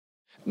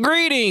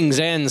Greetings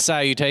and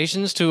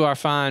salutations to our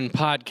fine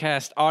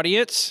podcast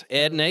audience.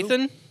 Ed,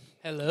 Nathan.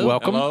 Hello.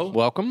 Welcome. Hello.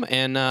 Welcome.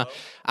 And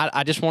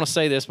I just want to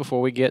say this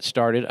before we get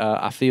started.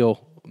 I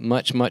feel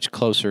much, much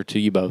closer to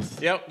you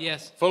both. Yep.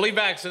 Yes. Fully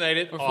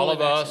vaccinated, We're all fully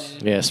of us.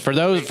 vaccinated. Yes.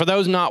 For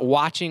those not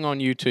watching on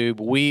YouTube,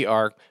 we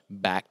are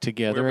back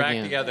together We're back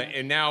again. together.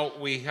 And now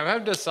we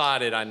have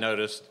decided, I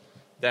noticed,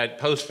 that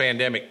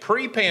post-pandemic,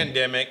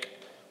 pre-pandemic,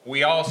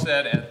 we all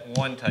sat at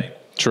one table.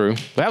 True.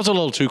 That was a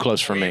little too close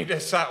for me.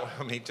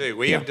 Well, me too.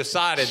 We have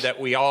decided that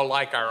we all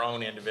like our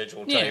own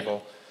individual Yeah.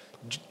 table.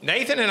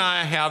 Nathan and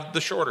I have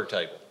the shorter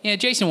table. Yeah,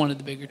 Jason wanted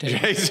the bigger table.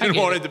 Jason I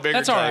get wanted it. the bigger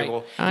That's all right.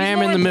 table. I He's am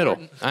in more the middle.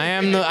 important. I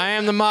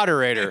am the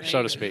moderator,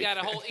 so to speak. You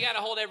gotta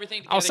hold everything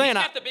together. I was saying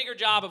He's got the bigger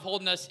job of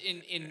holding us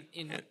in.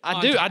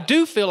 I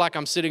do feel like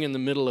I'm sitting in the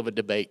middle of a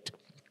debate.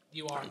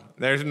 You are.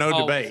 There's no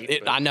Oh,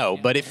 debate. I know,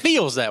 but it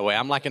feels that way.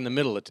 I'm like in the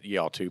middle of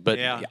y'all two, but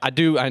Yeah. I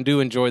do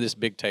enjoy this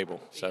big table.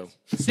 So,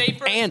 Safe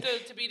for And- us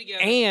to be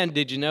together. and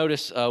did you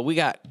notice we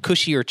got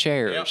cushier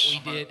chairs?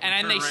 we did.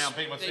 And Turn they around,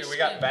 people they see we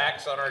got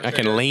backs on our I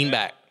can chairs. lean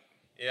back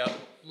Yep.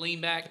 lean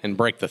back. and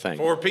break the thing.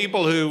 For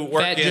people who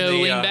work Fat in Joe, the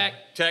lean back.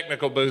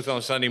 technical booth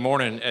on Sunday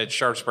morning at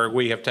Sharpsburg,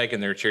 we have taken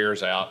their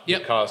chairs out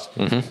Yep. because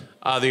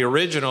the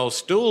original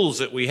stools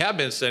that we have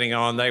been sitting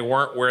on, they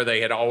weren't where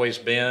they had always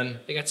been.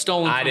 They got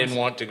stolen. I from didn't us.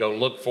 want to go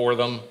look for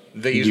them.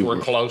 These were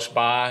close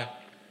by.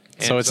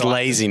 So And it's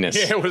laziness.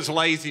 Yeah, it was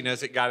laziness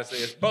that got us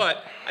this.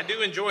 But I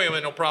do enjoy them,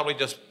 and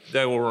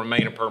they will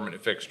remain a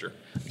permanent fixture.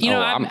 You know,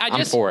 Oh, I I'm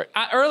just for it.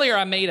 Earlier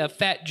I made a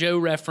Fat Joe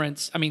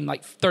reference. I mean,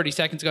 like 30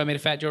 seconds ago, I made a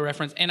Fat Joe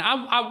reference, and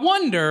I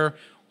wonder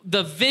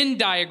the Venn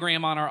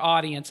diagram on our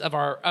audience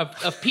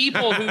of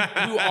people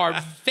who are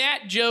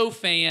Fat Joe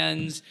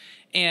fans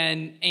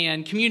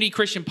and community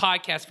Christian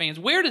podcast fans.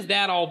 Where does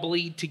that all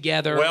bleed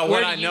together? Well, Where what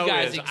do I you know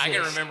guys is exist? I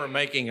can remember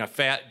making a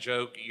fat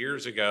joke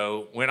years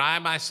ago when I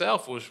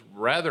myself was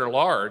rather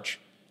large,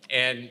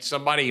 and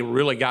somebody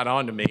really got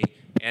onto me.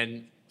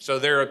 And so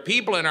there are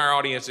people in our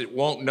audience that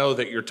won't know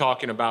that you're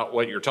talking about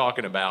what you're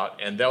talking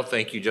about, and they'll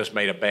think you just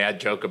made a bad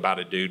joke about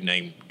a dude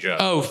named Joe.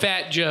 Oh,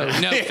 Fat Joe.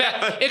 No,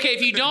 okay.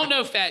 If you don't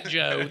know Fat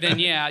Joe, then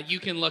yeah, you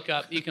can look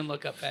up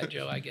Fat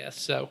Joe, I guess.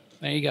 So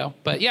there you go.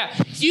 But yeah,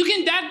 so you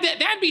can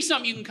that'd be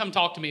something you can come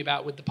talk to me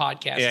about with the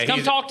podcast. Yeah,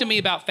 Come talk to me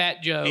about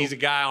Fat Joe. He's a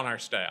guy on our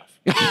staff.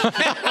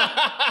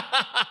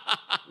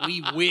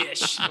 We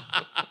wish.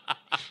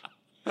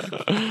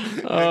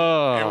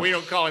 And we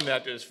don't call him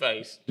that to his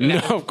face. No,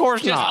 of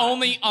course Just not.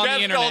 only on the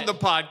Just internet. on the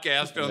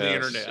podcast on the Yes.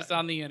 internet. Just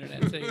on the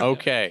internet. So you go.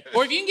 Okay.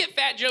 Or if you can get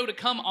Fat Joe to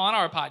come on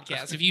our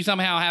podcast, if you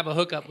somehow have a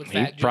hookup with He's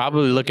Fat Joe.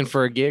 probably looking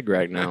for a gig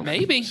right now.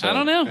 Maybe. I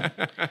don't know.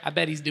 I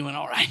bet he's doing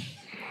all right.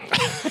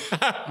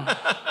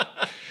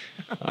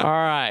 All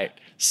right.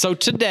 So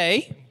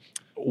today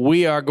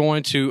we are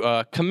going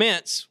to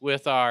commence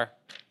with our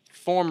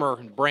former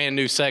brand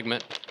new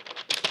segment,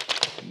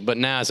 but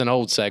now it's an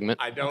old segment.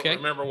 I don't Okay.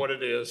 remember what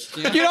it is.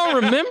 You don't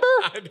remember?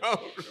 I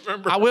don't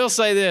remember. I will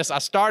say this. I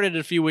started it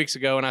a few weeks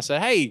ago and I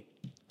said, hey,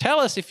 tell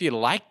us if you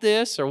like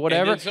this or And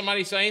whatever. did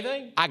somebody say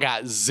anything? I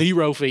got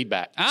zero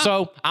feedback.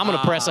 So I'm going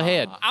to press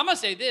ahead. I'm gonna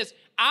say this.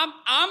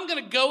 I'm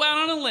gonna go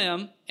out on a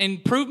limb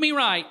and prove me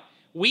right.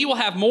 We will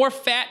have more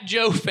Fat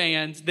Joe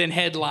fans than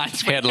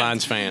Headlines fans.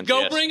 Headlines fans,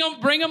 Go yes.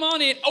 bring them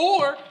on in.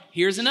 Or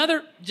here's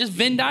another just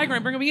Venn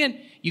diagram. Bring them in.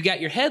 You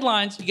got your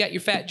headlines. You got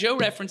your Fat Joe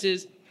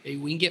references. Maybe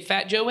we can get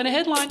Fat Joe in a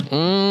headline.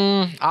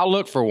 I'll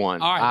look for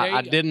one. All right, there you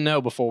I go. didn't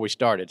know before we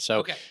started. So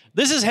Okay.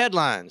 this is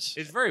headlines.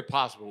 It's very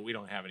possible we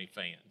don't have any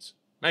fans.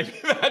 Maybe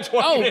that's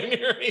why Oh, we didn't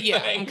hear anything.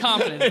 yeah, I'm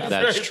confident about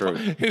that. That's Very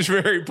true. It's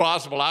very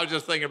possible. I was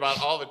just thinking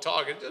about all the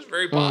talk. It's just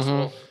very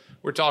possible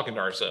we're talking to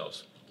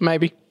ourselves.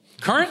 Maybe.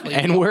 Currently,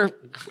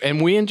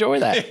 And we enjoy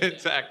that.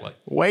 Exactly.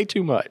 Way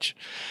too much.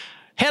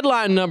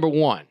 Headline number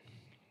 1.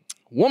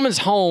 Woman's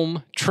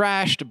home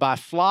trashed by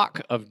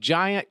flock of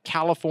giant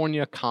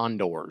California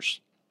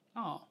condors.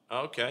 oh,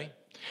 Okay.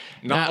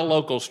 Not Now- a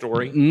local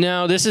story.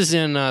 No, this is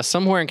in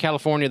somewhere in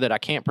California that I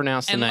can't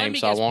pronounce the and let name, me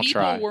so I guess, won't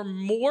people try. were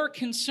more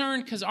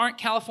concerned because aren't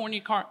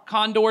California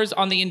condors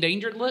on the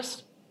endangered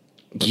list?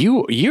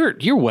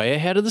 You're way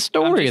ahead of the I'm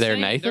story just there,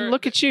 saying, Nathan. they're-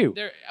 Look at you.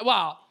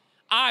 Well,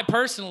 I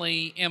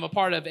personally am a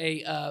part of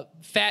a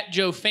Fat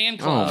Joe fan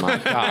club. Oh, my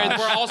gosh. where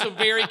we're also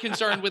very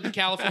concerned with the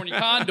California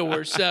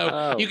condors. So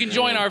Oh, you can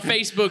join our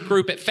Facebook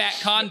group at Fat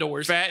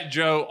Condors. Fat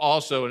Joe,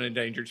 also an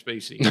endangered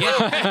species.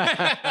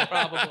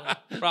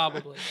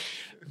 Probably.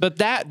 But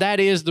that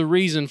is the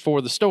reason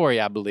for the story,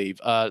 I believe.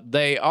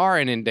 They are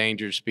an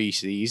endangered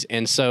species,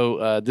 and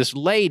so this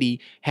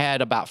lady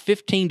had about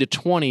 15 to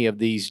 20 of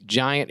these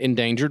giant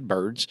endangered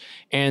birds,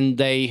 and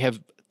they have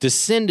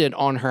descended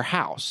on her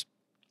house.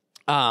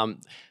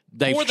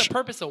 They've For the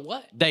purpose of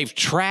what? They've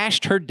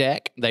trashed her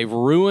deck. They've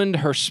ruined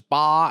her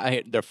spa,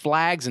 their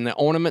flags and the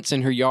ornaments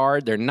in her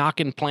yard. They're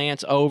knocking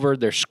plants over.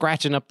 They're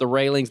scratching up the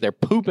railings. They're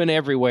pooping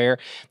everywhere.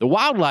 The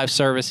Wildlife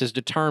Service has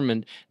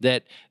determined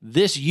that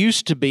this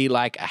used to be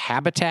like a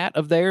habitat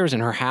of theirs,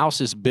 and her house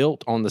is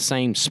built on the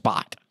same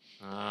spot.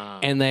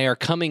 and they are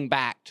coming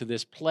back to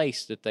this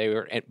place that they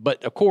were at.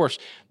 But of course,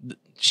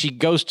 she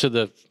goes to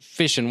the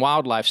Fish and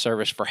Wildlife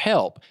Service for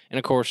help. And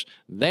of course,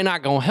 they're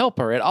not going to help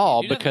her at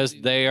all because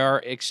they are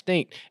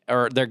extinct,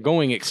 or they're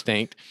going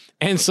extinct.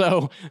 And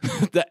so,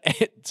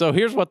 so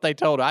here's what they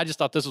told her. I just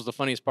thought this was the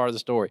funniest part of the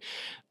story.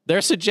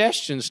 Their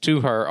suggestions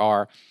to her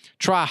are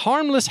try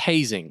harmless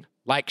hazing,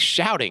 like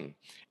shouting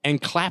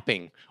and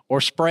clapping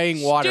or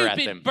spraying water at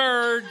them. Stupid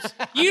birds.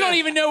 You don't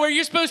even know where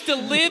you're supposed to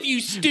live, you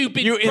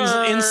stupid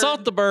bird.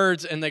 Insult the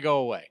birds and they go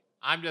away.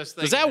 I'm just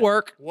thinking. Does that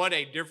work? What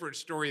a different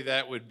story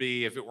that would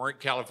be if it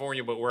weren't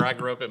California, but where I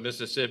grew up in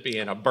Mississippi,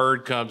 and a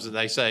bird comes and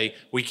they say,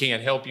 we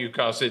can't help you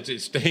because it's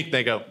extinct.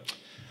 They go,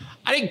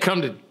 I didn't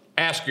come to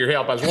ask your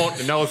help. I was wanting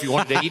to know if you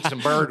wanted to eat some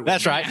bird with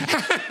That's me.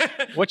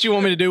 right. What you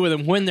want me to do with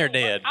them when they're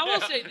dead? I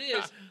will say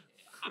this.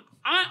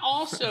 I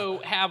also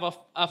have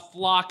a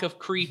flock of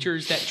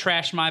creatures that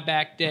trash my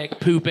back deck,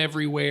 poop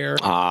everywhere,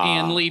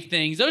 and leave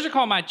things. Those are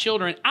called my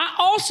children. I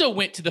also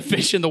went to the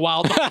Fish and the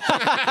Wildlife.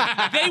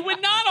 They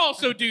would not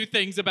also do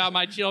things about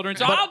my children.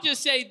 So I'll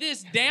just say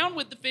this, down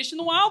with the Fish and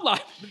the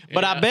Wildlife.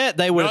 But I bet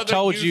they would have Another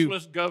told you.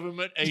 useless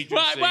government agency.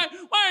 Why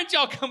aren't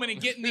y'all coming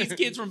and getting these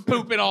kids from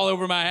pooping all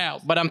over my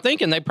house? But I'm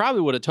thinking they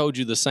probably would have told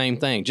you the same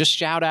thing. Just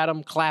shout at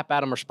them, clap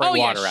at them, or spray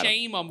water at them.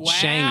 Shame them. Wow,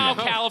 Shame 'em.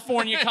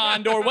 California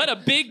condor, what a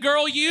big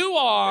girl you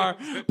are,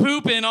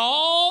 pooping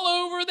all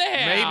over the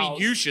house.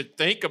 Maybe you should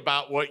think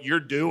about what you're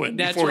doing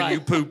That's before right. you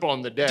poop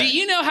on the deck. Do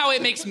you know how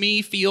it makes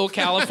me feel,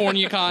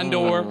 California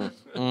condor?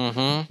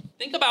 Mm-hmm.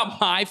 Think about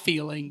my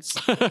feelings.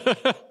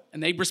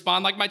 And they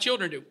respond like my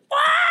children do.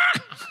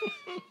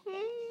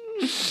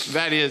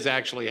 That is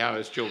actually how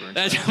his children.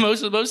 That's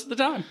most of the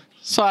time.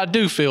 So I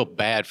do feel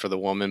bad for the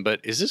woman,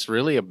 but is this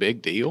really a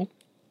big deal?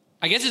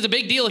 I guess it's a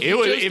big deal if It you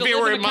would, chose if to it live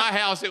were in in a my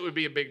house, it would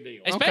be a big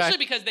deal. especially Okay.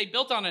 because they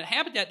built on a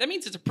habitat. That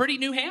means it's a pretty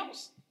new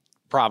house.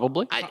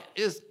 Probably.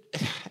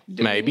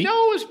 Maybe.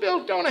 No, it's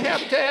built on a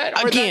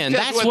habitat. Or Again,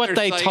 just that's what they're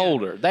they saying.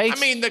 told her. I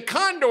mean, the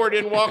condor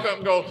didn't walk up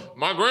and go,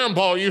 my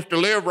grandpa used to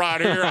live right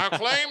here. I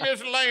claim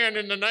this land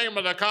in the name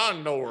of the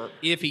condor.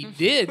 If he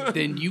did,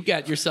 then you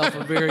got yourself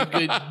a very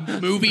good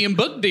movie and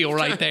book deal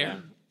right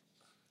there.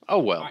 Oh,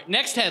 well. All right,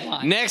 next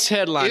headline. Next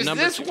headline. Is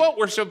number this two. what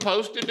we're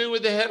supposed to do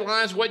with the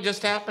headlines? What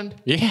just happened?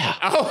 Yeah.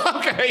 Oh,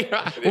 okay.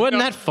 Wasn't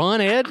that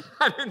fun, Ed?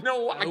 I didn't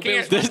know. I it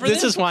can't. was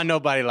This is why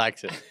nobody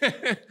likes it.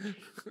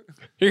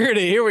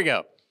 Here we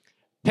go.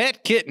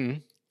 Pet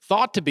kitten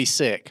thought to be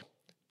sick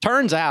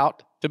turns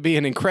out to be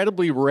an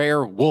incredibly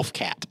rare wolf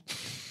cat.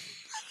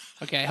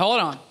 Okay, hold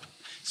on.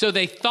 So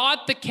they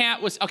thought the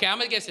cat was, okay, I'm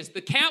going to guess this.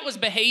 The cat was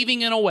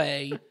behaving in a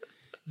way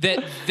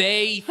that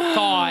they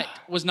thought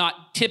was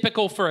not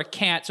typical for a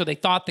cat, so they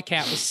thought the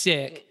cat was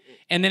sick.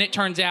 And then it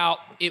turns out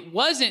it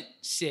wasn't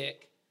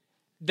sick.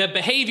 The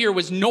behavior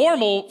was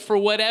normal for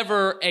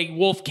whatever a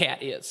wolf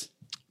cat is.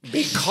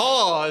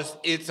 Because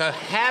it's a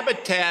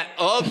habitat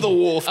of the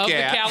wolf Of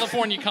cat. the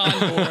California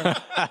condor.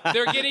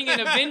 They're getting an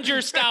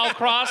Avengers-style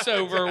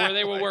crossover where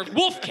they will work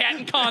wolf cat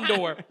and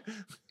condor.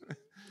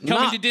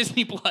 Coming to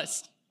Disney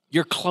Plus.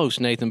 You're close,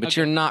 Nathan, but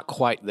you're not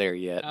quite there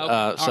yet.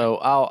 Okay, So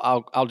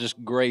I'll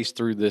just graze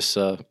through this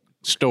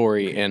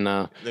story and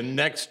The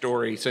next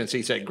story, since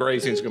he said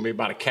grazing, is going to be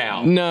about a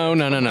cow. no.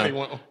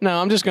 won't-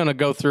 No, I'm just going to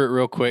go through it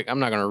real quick. I'm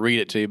not going to read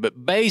it to you,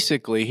 but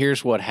basically,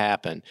 here's what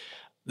happened.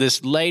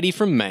 This lady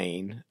from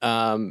Maine,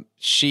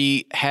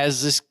 she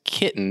has this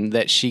kitten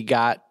that she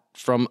got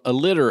from a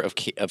litter of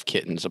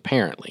kittens,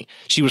 apparently.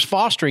 She was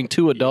fostering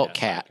two adult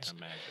cats.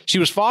 She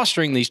was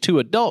fostering these two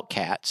adult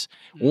cats.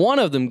 One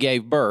of them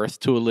gave birth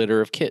to a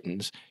litter of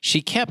kittens.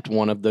 She kept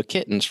one of the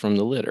kittens from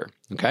the litter,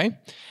 okay?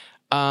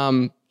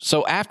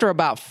 So after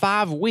about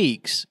 5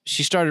 weeks,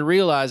 she started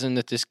realizing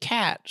that this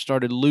cat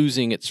started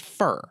losing its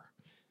fur.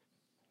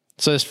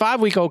 So this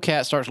 5-week-old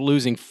cat starts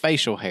losing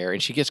facial hair,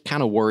 and she gets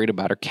kind of worried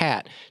about her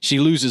cat. She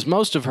loses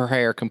most of her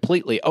hair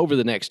completely over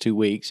the next 2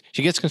 weeks.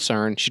 She gets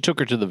concerned. She took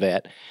her to the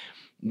vet.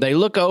 They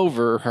look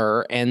over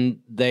her, and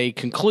they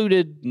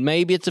concluded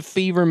maybe it's a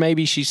fever,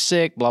 maybe she's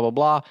sick, blah,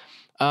 blah,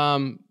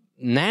 blah.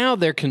 Now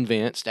they're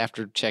convinced,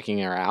 after checking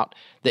her out,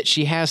 that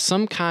she has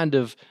some kind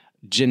of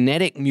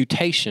genetic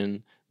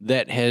mutation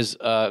that has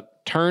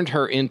turned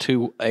her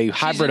into a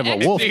hybrid of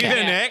an a wolf She's cat.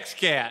 an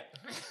ex-cat.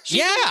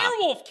 She's a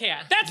werewolf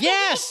cat. That's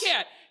Yes. the wolf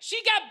cat.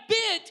 She got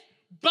bit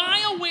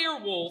by a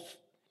werewolf,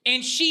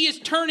 and she is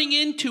turning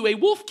into a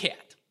wolf cat.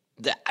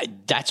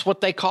 That's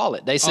what they call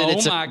it. They said Oh,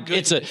 it's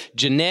my a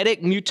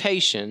genetic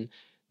mutation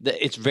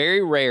that it's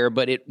very rare,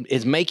 but it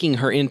is making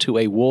her into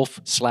a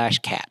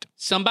wolf/cat.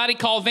 Somebody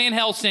call Van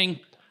Helsing.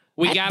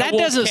 We got That a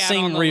wolf doesn't cat on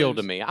seem the real loose.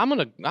 to me.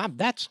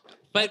 That's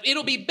But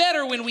it'll be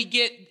better when we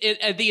get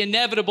the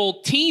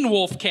inevitable teen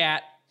wolf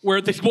cat, where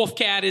the wolf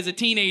cat is a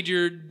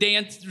teenager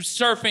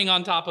surfing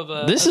on top of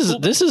a. this a is school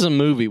this is a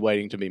movie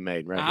waiting to be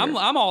made right I'm here.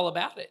 I'm all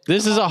about it.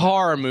 This is a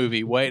horror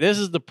movie. This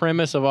is the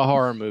premise of a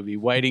horror movie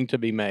waiting to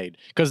be made.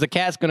 Because the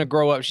cat's going to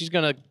grow up. She's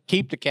going to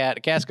keep the cat.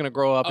 The cat's going to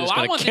grow up. And it's I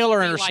going want to this kill her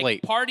to in be her like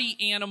sleep. Party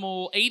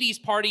animal,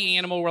 80s party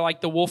animal, where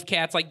like the wolf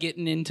cat's like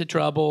getting into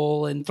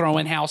trouble and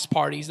throwing house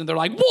parties, and they're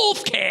like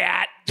wolf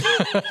cat.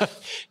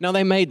 No,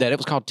 they made that. It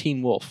was called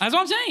Teen Wolf. That's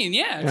what I'm saying.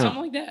 Yeah,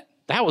 something like that.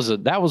 That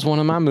was one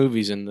of my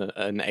movies in the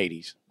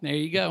 80s. There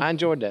you go. I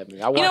enjoyed that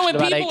movie. I watched You know, it when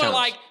about 8 people are times.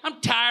 like,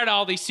 I'm tired of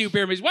all these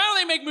superhero movies. Why don't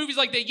they make movies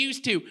like they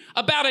used to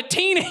about a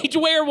teenage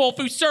werewolf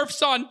who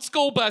surfs on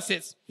school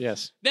buses?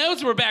 Yes.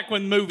 Those were back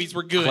when movies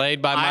were good.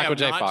 Played by I Michael have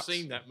J. not Fox.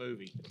 seen that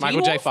movie. Michael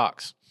Teen J. Wolf?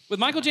 Fox. With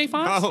Michael J.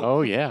 Fox?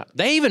 Oh, yeah.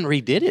 They even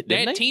redid it, They didn't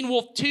had they? Teen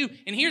Wolf 2.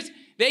 And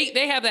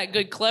they have that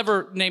good,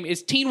 clever name.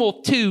 It's Teen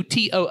Wolf 2,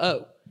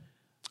 TOO.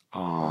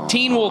 Oh,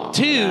 Teen Wolf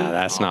 2. yeah,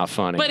 that's not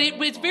funny. But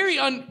it's very,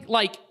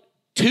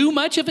 too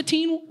much of a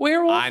teen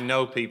werewolf. I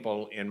know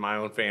people in my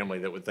own family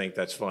that would think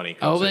that's funny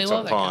Oh, because they it's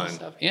love a that kind pun of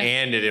stuff. Yeah.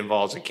 and it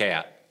involves a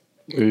cat.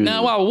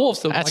 No, well, a wolf's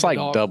still that's a like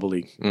dog.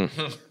 doubly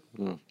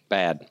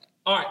bad.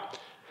 All right.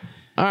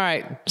 All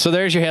right. So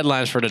there's your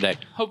headlines for today.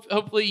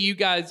 Hopefully you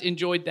guys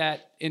enjoyed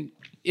that. And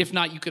if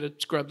not, you could have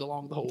scrubbed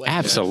along the whole way.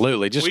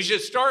 Absolutely. Just We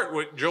should start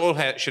with Joel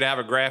should have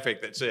a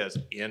graphic that says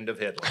 "End of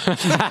headline."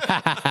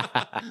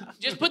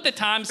 Just put the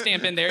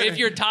timestamp in there. If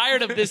you're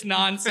tired of this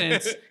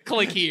nonsense,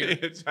 click here.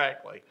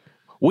 Exactly.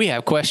 we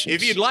have questions.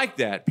 If you'd like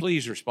that,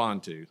 please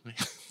respond to.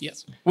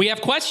 Yes. We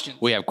have questions.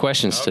 We have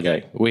questions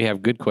today. We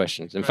have good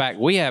questions. In fact,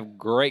 we have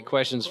great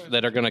questions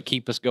that are going to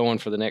keep us going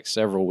for the next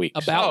several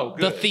weeks. About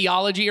the good.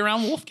 theology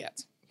around wolf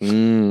cats.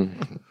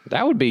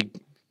 That would be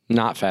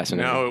not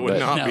fascinating. No, it would but-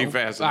 not be No,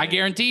 fascinating. I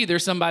guarantee you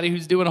there's somebody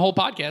who's doing a whole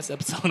podcast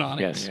episode on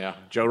it. Yes. Yeah,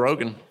 Joe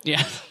Rogan.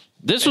 Yeah.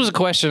 This was a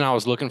question I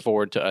was looking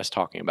forward to us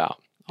talking about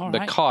All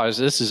right. because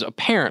this is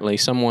apparently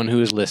someone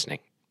who is listening.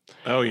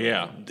 Oh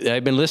yeah.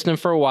 They've been listening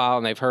for a while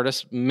and they've heard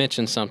us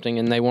mention something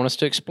and they want us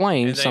to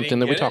explain And they something didn't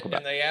that we get talk it, about.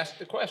 And they asked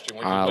the question,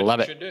 which is I what love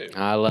you it. should do.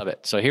 I love it.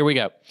 So here we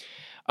go.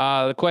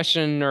 The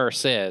questioner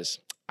says,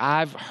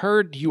 I've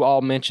heard you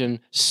all mention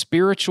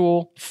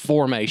spiritual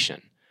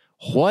formation.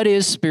 What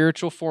is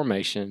spiritual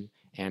formation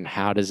and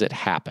how does it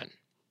happen?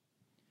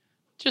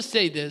 Just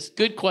say this.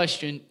 Good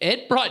question.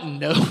 Ed brought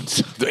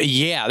notes.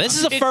 Yeah, this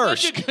is a It's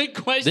first. such a good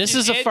question. This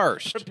is a Ed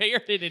first.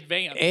 Prepared in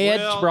advance.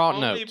 Ed's brought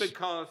only notes.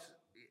 because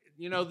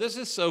this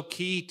is so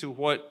key to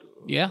what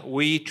Yeah.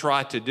 we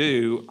try to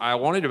do. I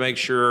wanted to make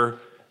sure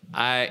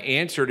I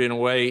answered in a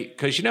way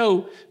because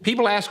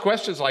people ask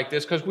questions like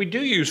this because we do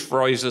use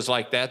phrases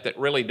like that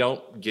really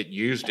don't get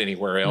used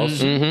anywhere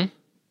else.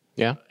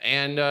 Yeah.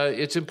 And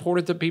it's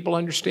important that people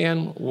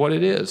understand what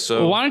it is.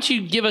 So, Well, why don't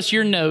you give us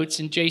your notes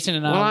and Jason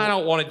and I I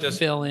don't want to just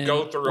fill in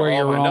go through where all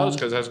you're my wrong. notes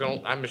because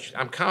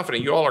I'm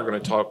confident you all are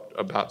going to talk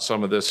about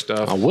some of this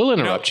stuff. I will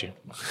interrupt you.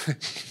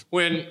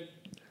 When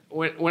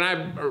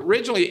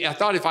I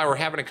thought if I were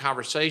having a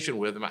conversation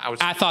with him,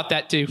 I thought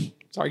that too.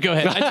 Sorry, go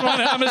ahead.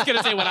 I'm just going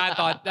to say what I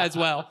thought as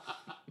well.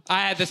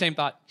 I had the same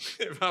thought.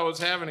 if I was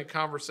having a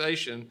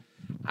conversation,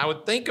 I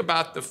would think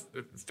about the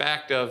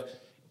fact of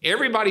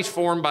everybody's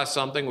formed by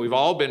something. We've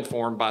all been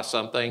formed by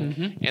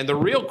something. And the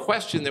real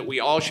question that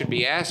we all should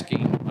be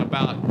asking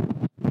about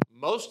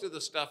most of the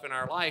stuff in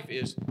our life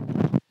is,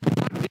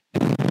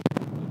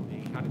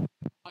 how did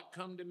it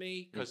come to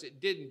me? Because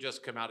it didn't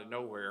just come out of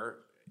nowhere.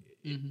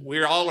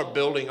 We all are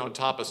building on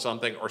top of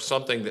something or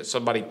something that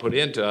somebody put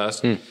into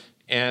us.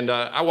 And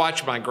I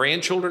watch my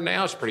grandchildren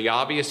now. It's pretty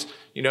obvious.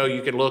 You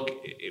can look.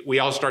 We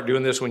all start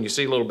doing this when you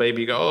see a little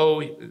baby. You go, oh,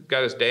 he's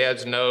got his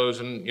dad's nose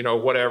and,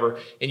 whatever.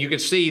 And you can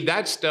see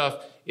that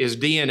stuff is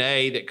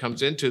DNA that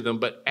comes into them.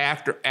 But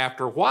after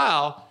a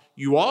while,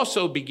 you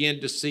also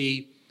begin to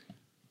see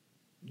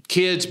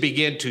kids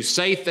begin to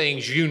say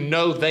things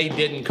they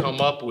didn't come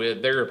up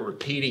with. They're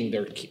repeating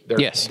their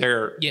Yes.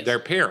 their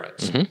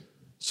parents.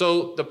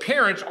 So the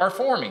parents are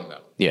forming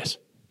them. Yes.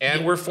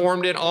 And we're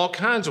formed in all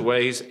kinds of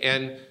ways.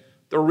 And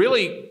the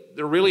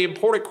really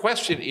important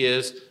question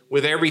is,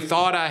 with every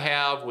thought I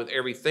have, with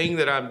everything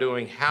that I'm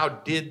doing, how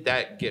did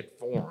that get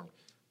formed?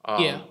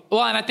 Yeah.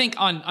 Well, and I think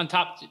on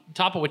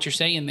top of what you're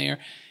saying there,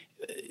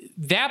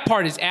 that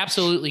part is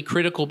absolutely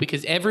critical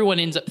because everyone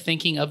ends up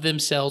thinking of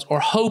themselves or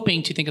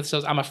hoping to think of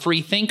themselves. I'm a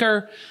free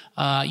thinker.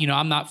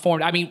 I'm not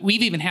formed. I mean,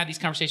 we've even had these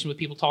conversations with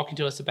people talking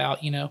to us about,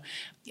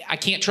 I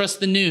can't trust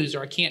the news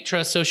or I can't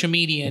trust social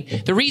media.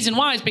 And the reason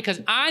why is because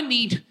I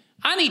need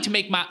to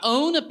make my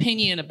own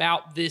opinion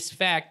about this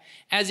fact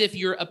as if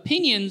your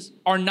opinions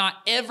are not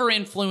ever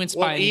influenced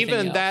by anything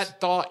even else. that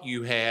thought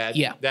you had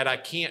Yeah. that I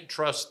can't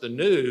trust the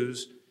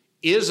news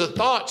is a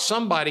thought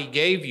somebody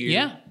gave you.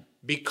 Yeah.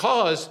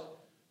 Because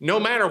no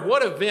matter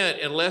what event,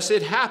 unless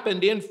it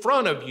happened in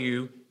front of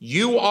you,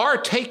 you are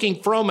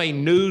taking from a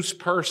news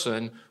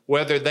person,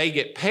 whether they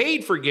get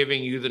paid for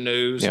giving you the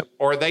news Yep.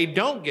 or they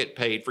don't get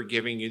paid for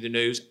giving you the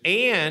news.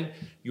 And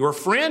your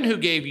friend who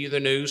gave you the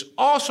news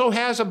also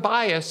has a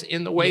bias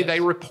in the way Yes. they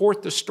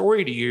report the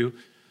story to you.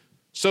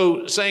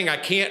 So saying I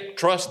can't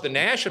trust the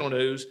national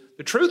news,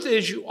 the truth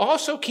is you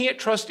also can't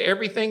trust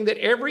everything that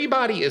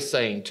everybody is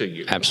saying to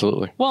you.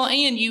 Absolutely. Well,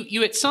 and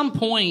you at some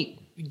point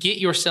get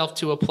yourself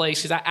to a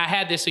place, because I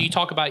had this, so you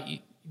talk about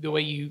the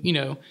way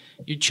your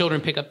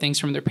children pick up things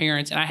from their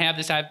parents. And I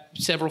have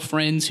several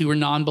friends who are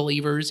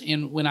non-believers.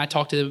 And when I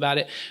talk to them about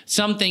it,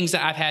 some things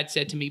that I've had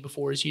said to me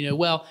before is,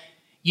 well,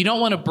 you don't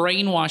want to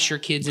brainwash your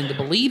kids into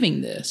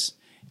believing this.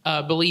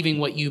 believing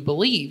what you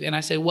believe. And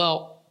I said,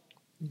 well,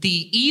 and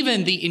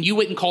you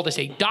wouldn't call this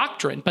a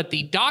doctrine, but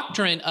the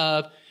doctrine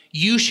of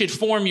you should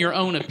form your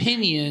own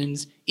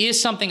opinions is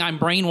something I'm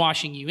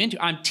brainwashing you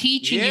into. I'm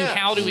teaching you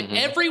how to,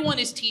 everyone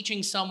is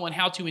teaching someone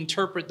how to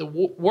interpret the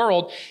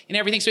world and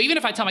everything. So even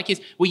if I tell my kids,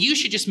 well, you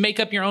should just make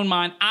up your own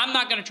mind, I'm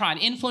not going to try and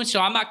influence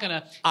you. I'm not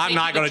going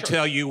to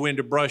tell you when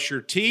to brush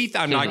your teeth.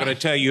 I'm not going to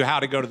tell you how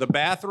to go to the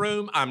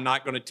bathroom. I'm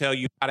not going to tell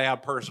you how to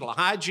have personal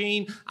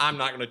hygiene. I'm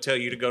not going to tell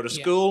you to go to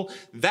school.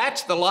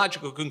 That's the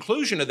logical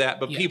conclusion of that,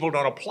 but people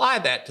don't apply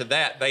that to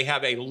that. They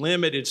have a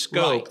limited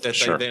scope that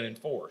they then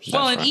enforce.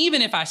 Well, and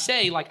even if I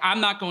say, like,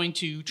 I'm not going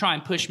to try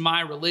and push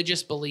my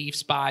religious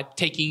beliefs by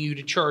taking you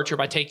to church or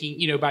by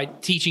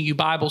teaching you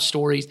Bible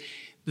stories,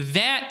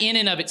 that in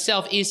and of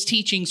itself is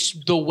teaching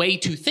the way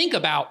to think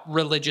about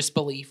religious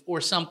belief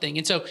or something.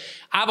 And so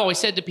I've always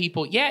said to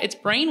people, it's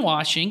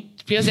brainwashing,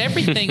 because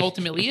everything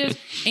ultimately is.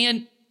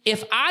 And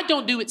if I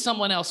don't do it,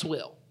 someone else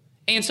will.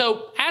 And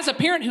so as a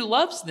parent who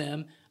loves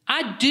them,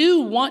 I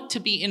do want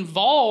to be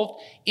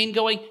involved in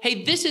going,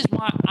 hey, this is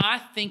why I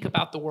think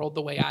about the world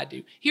the way I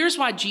do. Here's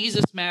why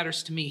Jesus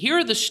matters to me. Here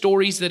are the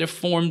stories that have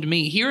formed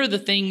me. Here are the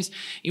things,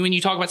 when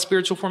you talk about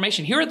spiritual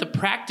formation, here are the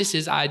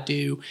practices I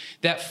do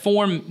that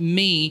form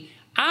me.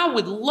 I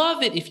would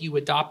love it if you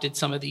adopted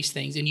some of these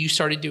things and you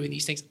started doing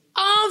these things.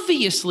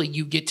 Obviously,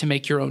 you get to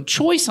make your own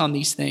choice on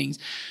these things.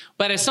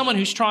 But as someone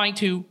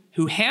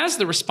who has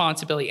the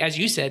responsibility, as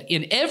you said,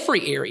 in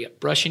every area,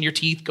 brushing your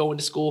teeth, going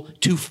to school,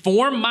 to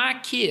form my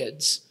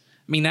kids,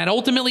 I mean, that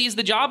ultimately is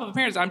the job of a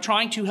parent. I'm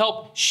trying to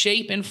help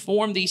shape and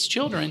form these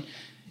children.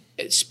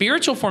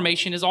 Spiritual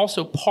formation is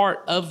also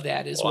part of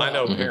that as well. I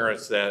know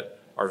parents that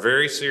are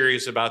very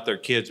serious about their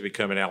kids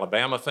becoming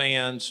Alabama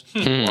fans,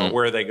 or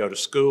where they go to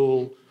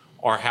school,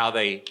 or how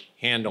they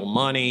handle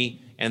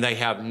money, and they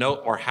have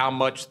or how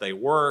much they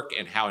work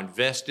and how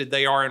invested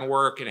they are in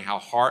work and how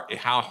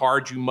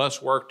hard you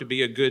must work to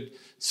be a good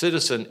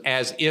citizen,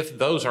 as if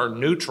those are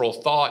neutral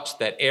thoughts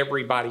that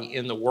everybody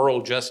in the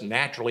world just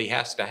naturally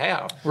has to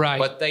have. Right.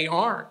 But they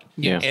aren't.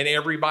 Yeah. And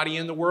everybody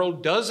in the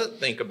world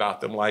doesn't think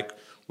about them like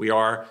we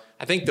are.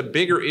 I think the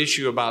bigger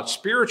issue about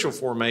spiritual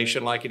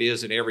formation, like it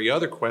is in every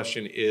other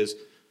question, is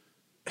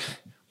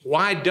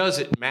why does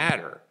it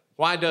matter?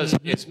 Why does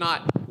it's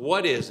not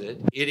what is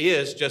it? It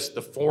is just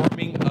the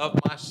forming of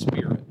my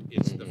spirit.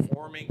 It's the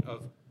forming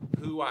of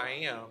who I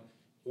am.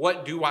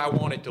 What do I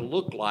want it to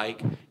look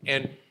like?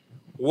 And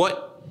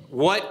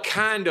what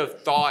kind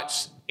of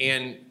thoughts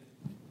and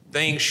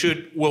things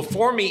will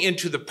form me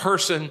into the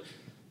person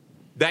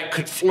that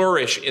could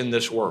flourish in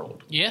this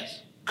world?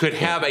 Yes. Could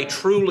have a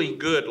truly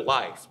good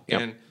life.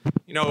 Yep. And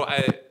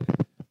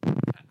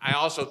I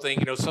also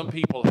think, some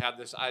people have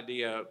this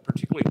idea,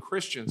 particularly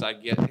Christians, I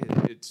get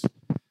it's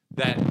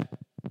that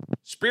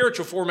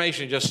spiritual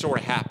formation just sort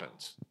of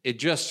happens. It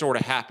just sort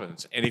of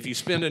happens. And if you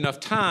spend enough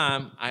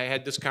time, I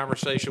had this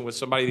conversation with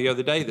somebody the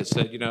other day that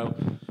said,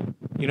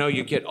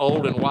 you get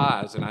old and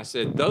wise. And I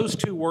said, those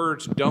two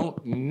words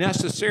don't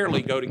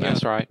necessarily go together.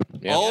 That's right.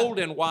 Yeah. Old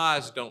and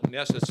wise don't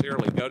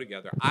necessarily go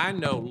together. I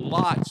know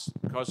lots,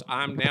 because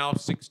I'm now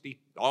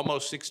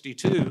almost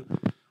 62.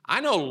 I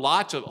know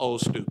lots of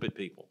old, stupid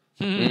people.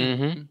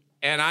 Mm-hmm.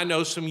 And I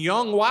know some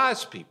young,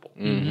 wise people.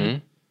 Mm-hmm.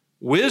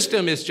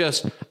 Wisdom is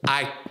just,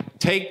 I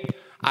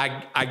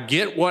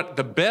get what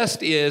the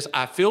best is,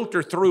 I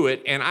filter through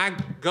it, and I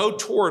go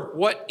toward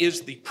what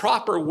is the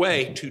proper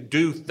way to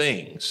do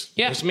things.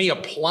 Yeah. It's me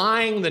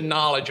applying the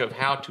knowledge of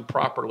how to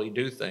properly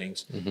do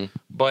things. Mm-hmm.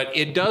 But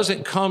it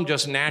doesn't come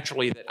just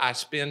naturally that I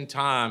spend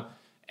time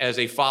as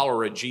a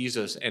follower of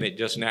Jesus and it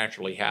just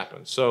naturally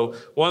happens. So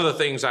one of the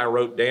things I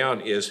wrote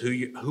down is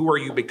who are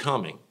you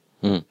becoming?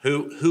 Mm.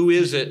 Who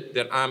is it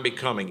that I'm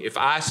becoming? If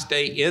I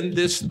stay in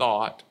this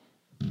thought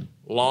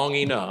long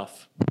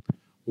enough,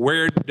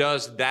 where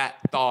does that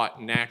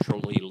thought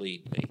naturally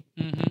lead me?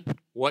 Mm-hmm.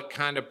 What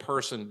kind of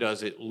person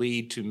does it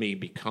lead to me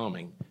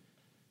becoming?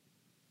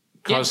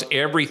 Because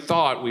every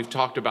thought, we've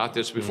talked about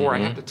this before, I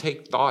have to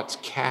take thoughts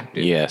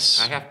captive.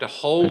 Yes. I have to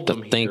hold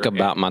them here. Think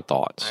about my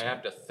thoughts. I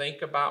have to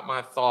think about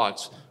my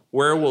thoughts.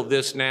 Where will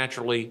this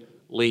naturally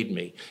lead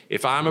me?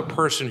 If I'm a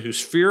person who's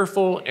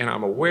fearful and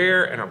I'm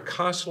aware and I'm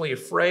constantly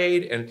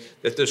afraid and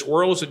that this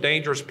world is a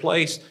dangerous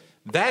place,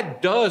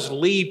 that does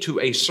lead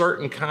to a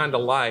certain kind of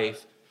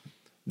life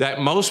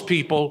that most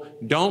people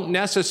don't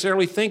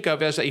necessarily think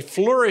of as a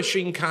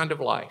flourishing kind of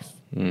life.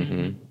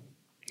 Mm-hmm.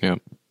 Yeah.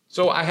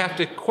 So I have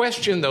to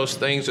question those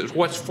things as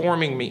what's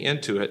forming me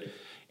into it.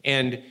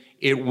 And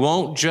it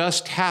won't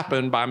just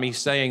happen by me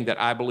saying that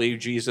I believe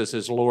Jesus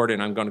is Lord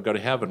and I'm going to go to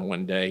heaven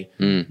one day.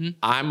 Mm-hmm.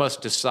 I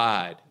must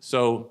decide.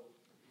 So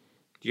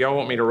do y'all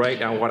want me to write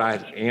down what I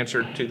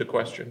answered to the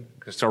question?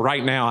 So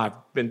right now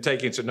I've been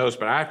taking some notes,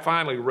 but I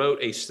finally wrote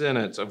a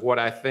sentence of what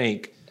I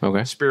think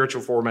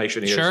spiritual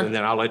formation is, and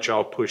then I'll let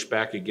y'all push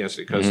back against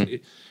it, because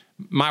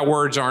my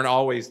words aren't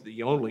always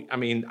the only. I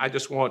mean,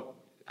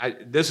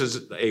 this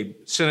is a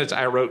sentence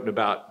I wrote in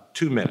about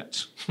 2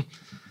 minutes.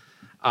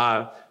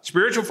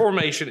 Spiritual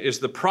formation is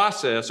the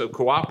process of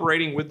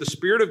cooperating with the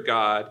Spirit of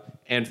God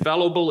and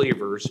fellow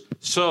believers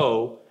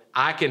so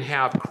I can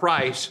have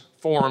Christ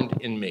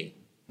formed in me.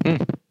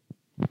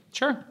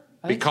 Sure.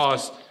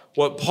 Because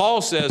what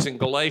Paul says in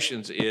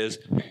Galatians is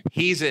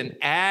he's in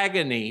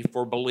agony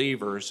for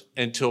believers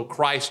until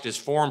Christ is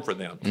formed for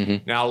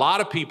them. Now, a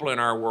lot of people in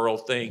our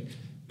world think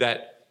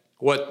that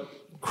what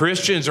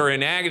Christians are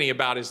in agony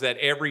about is that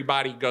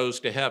everybody goes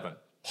to heaven.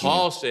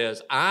 Paul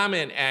says, I'm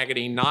in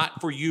agony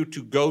not for you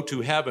to go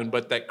to heaven,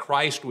 but that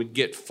Christ would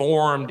get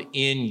formed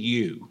in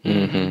you.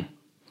 And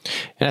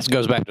that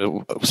goes back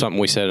to something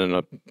we said in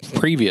a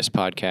previous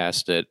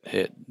podcast,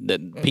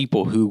 that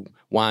people who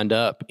wind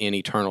up in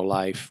eternal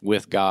life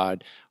with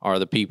God are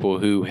the people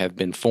who have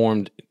been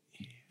formed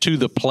to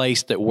the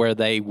place that where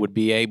they would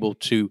be able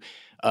to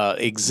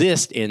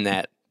exist in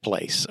that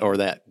place or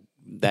that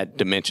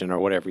dimension or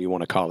whatever you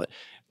want to call it.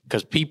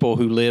 Because people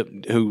who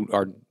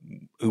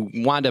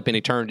wind up in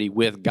eternity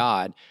with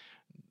God,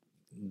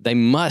 they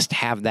must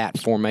have that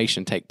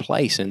formation take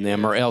place in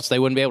them, or else they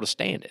wouldn't be able to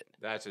stand it.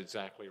 That's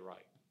exactly right.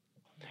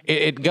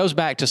 It goes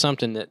back to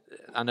something that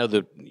I know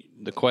the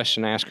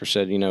question asker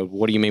said,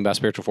 what do you mean by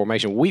spiritual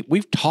formation?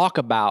 We've talked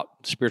about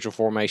spiritual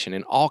formation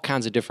in all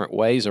kinds of different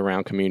ways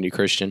around Community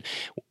Christian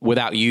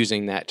without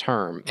using that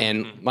term.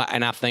 And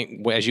I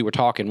think as you were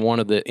talking, one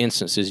of the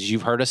instances,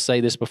 you've heard us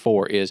say this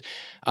before, is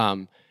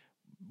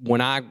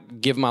when I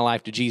give my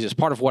life to Jesus,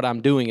 part of what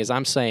I'm doing is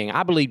I'm saying,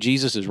 I believe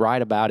Jesus is right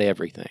about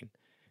everything.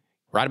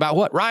 Right about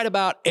what? Right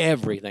about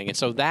everything. And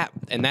so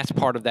that's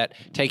part of that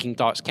taking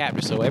thoughts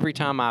captive. So every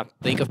time I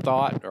think of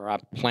thought or I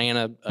plan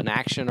an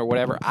action or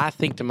whatever, I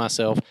think to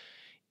myself,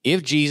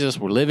 if Jesus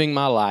were living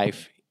my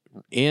life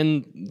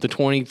in the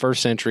 21st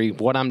century,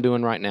 what I'm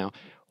doing right now,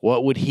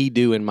 what would he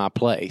do in my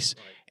place?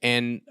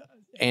 And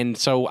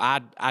so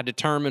I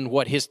determined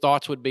what his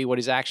thoughts would be, what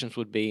his actions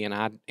would be, and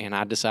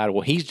I decided,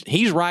 well,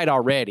 he's right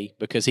already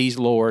because he's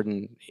Lord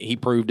and he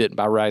proved it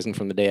by rising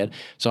from the dead.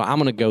 So I'm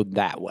going to go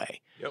that way.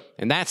 Yep.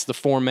 And that's the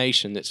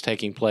formation that's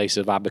taking place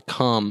if I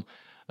become,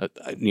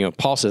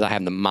 Paul says I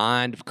have the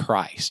mind of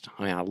Christ.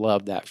 I mean, I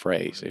love that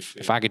phrase.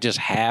 If I could just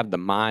have the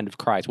mind of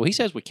Christ. Well, he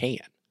says we can.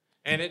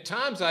 And at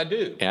times I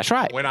do. Yeah, that's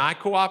right. When I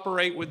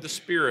cooperate with the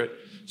Spirit,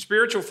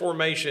 spiritual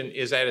formation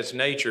is at its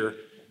nature,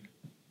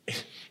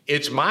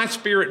 it's my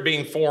spirit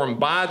being formed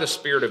by the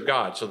Spirit of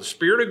God. So the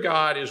Spirit of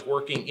God is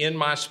working in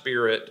my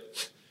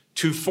spirit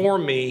to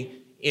form me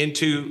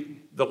into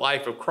the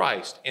life of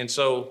Christ. And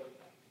so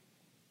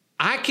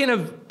I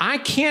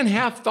can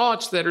have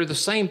thoughts that are the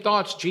same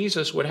thoughts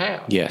Jesus would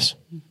have. Yes.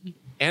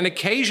 And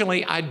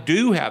occasionally I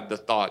do have the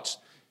thoughts.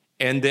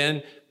 And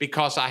then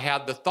because I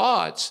have the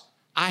thoughts,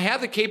 I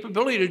have the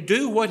capability to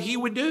do what he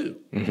would do.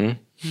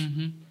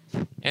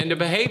 And to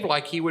behave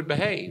like he would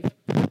behave.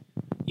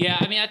 Yeah,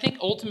 I mean, I think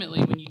ultimately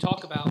when you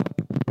talk about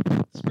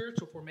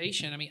spiritual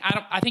formation, I mean,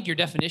 I think your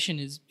definition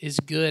is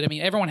good. I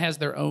mean, everyone has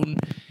their own,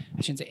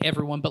 I shouldn't say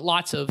everyone, but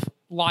lots of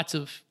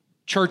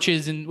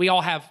churches, and we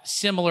all have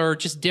similar,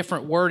 just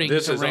different wording.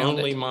 This is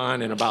only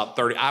mine in about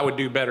 30. I would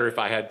do better if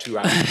I had 2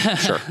 hours.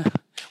 Sure.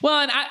 Well,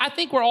 and I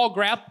think we're all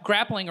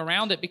grappling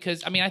around it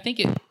because, I mean, I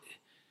think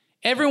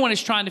everyone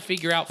is trying to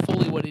figure out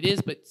fully what it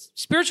is, but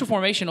spiritual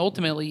formation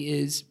ultimately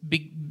is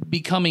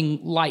becoming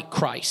like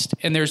Christ.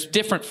 And there's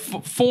different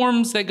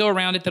forms that go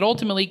around it that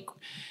ultimately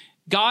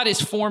God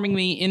is forming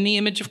me in the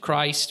image of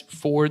Christ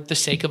for the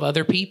sake of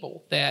other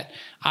people, that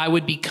I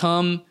would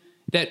become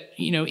that,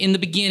 in the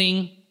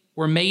beginning,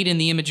 we're made in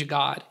the image of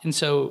God. And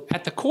so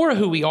at the core of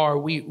who we are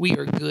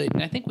good.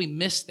 And I think we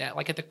miss that.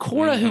 Like at the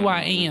core of who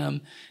I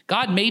am,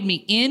 God made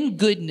me in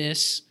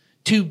goodness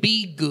to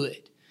be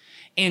good.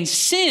 And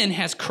sin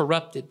has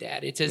corrupted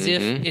that. It's as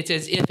if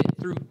it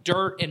threw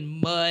dirt and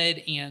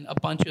mud and a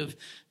bunch of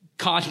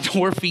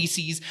condor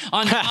feces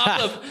on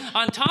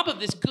top of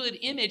this good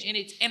image,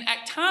 and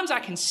at times I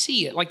can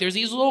see it. Like there's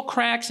these little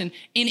cracks in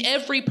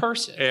every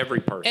person. Every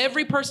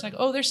person. Like,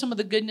 oh, there's some of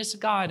the goodness of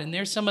God, and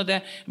there's some of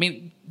that. I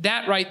mean,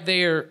 that right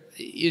there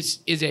is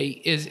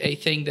a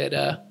thing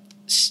that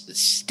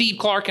Steve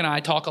Clark and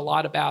I talk a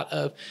lot about,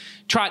 of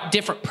try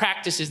different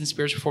practices in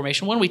spiritual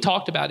formation. One we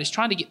talked about is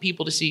trying to get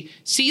people to see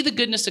the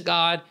goodness of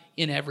God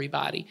in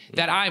everybody,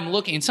 that I'm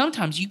looking. And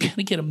sometimes you got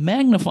to get a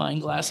magnifying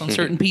glass on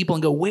certain people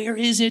and go, where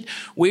is it?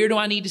 Where do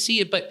I need to see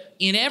it? But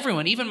in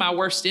everyone, even my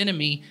worst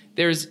enemy,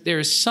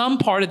 there's some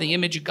part of the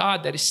image of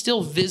God that is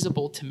still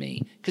visible to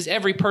me, because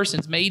every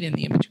person's made in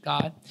the image of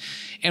God.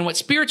 And what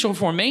spiritual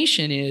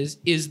formation is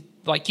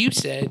like you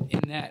said,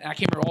 in that, I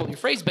can't remember all your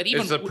phrases, but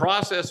even... It's the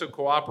process of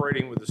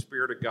cooperating with the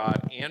Spirit of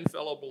God and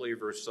fellow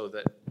believers so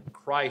that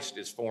Christ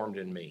is formed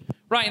in me.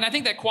 Right, and I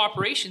think that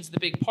cooperation is the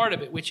big part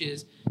of it, which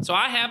is, so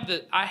I have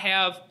the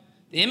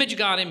image of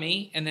God in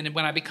me, and then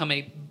when I become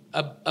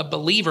a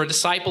believer, a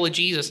disciple of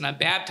Jesus, and I'm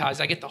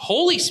baptized, I get the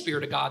Holy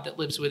Spirit of God that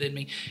lives within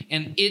me.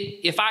 And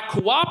if I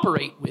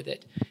cooperate with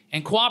it,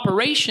 and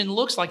cooperation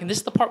looks like, and this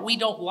is the part we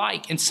don't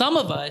like, and some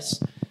of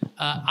us...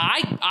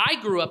 I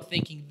grew up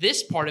thinking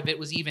this part of it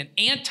was even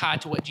anti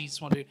to what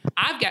Jesus wanted to do.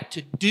 I've got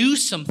to do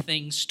some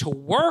things to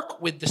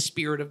work with the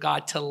Spirit of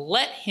God to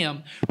let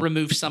him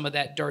remove some of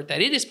that dirt.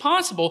 That it is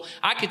possible.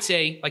 I could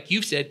say, like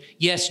you've said,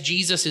 yes,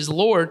 Jesus is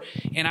Lord,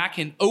 and I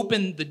can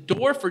open the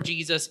door for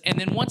Jesus. And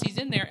then once he's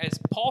in there, as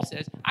Paul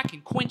says, I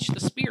can quench the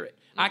Spirit.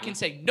 I can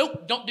say,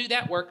 nope, don't do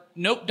that work.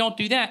 Nope, don't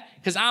do that,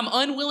 because I'm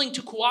unwilling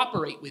to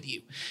cooperate with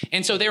you.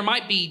 And so there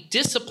might be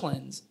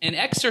disciplines and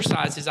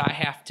exercises I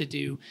have to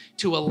do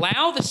to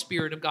allow the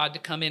Spirit of God to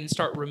come in and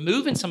start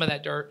removing some of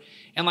that dirt.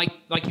 And like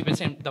you've been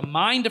saying, the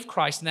mind of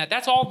Christ, and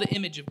that's all the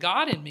image of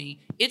God in me.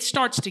 It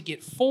starts to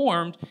get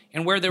formed,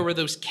 and where there were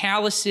those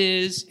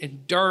calluses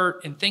and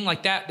dirt and things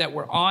like that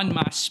were on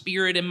my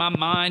spirit and my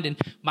mind and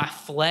my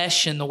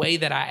flesh and the way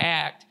that I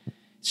act,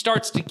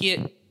 starts to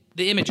get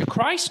the image of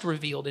Christ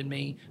revealed in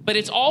me, but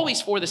it's always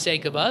for the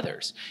sake of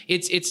others.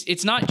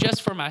 It's not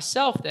just for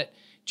myself, that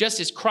just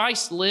as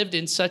Christ lived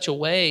in such a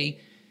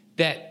way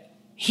that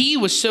he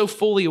was so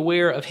fully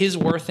aware of his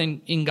worth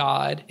in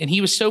God, and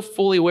he was so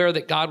fully aware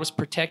that God was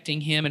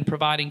protecting him and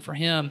providing for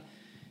him.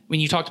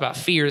 When you talked about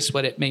fear, is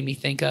what it made me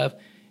think of.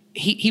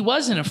 He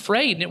wasn't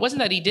afraid, and it wasn't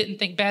that he didn't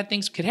think bad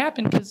things could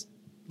happen, because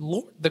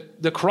Lord,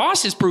 the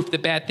cross is proof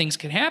that bad things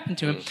could happen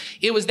to him.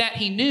 It was that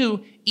he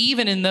knew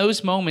even in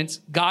those moments,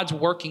 God's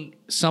working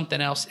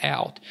something else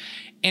out.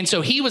 And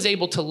so he was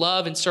able to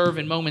love and serve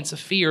in moments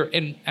of fear.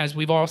 And as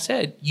we've all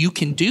said, you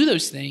can do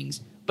those things.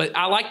 But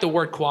I like the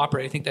word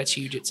cooperate. I think that's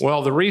huge.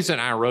 Well, the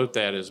reason I wrote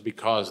that is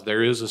because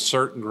there is a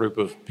certain group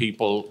of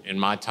people in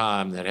my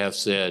time that have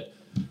said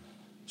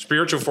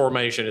spiritual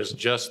formation is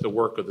just the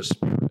work of the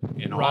Spirit.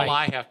 And Right. all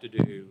I have to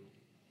do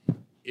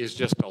is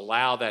just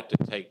allow that to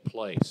take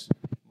place.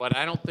 But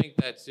I don't think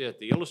that's it.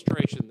 The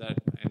illustration that,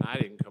 and I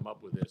didn't come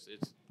up with this,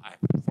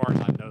 as far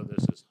as I know,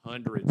 this is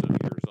hundreds of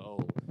years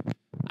old.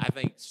 I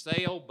think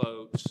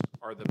sailboats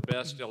are the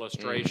best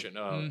illustration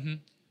of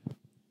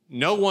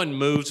no one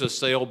moves a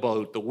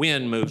sailboat, the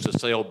wind moves a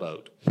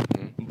sailboat.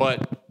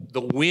 But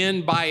the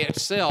wind by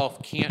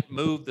itself can't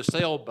move the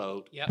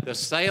sailboat. Yep. The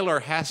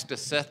sailor has to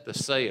set the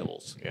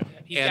sails. Yeah.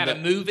 He's got to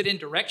move it in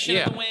direction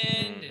of the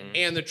wind.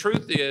 And the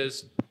truth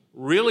is,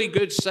 really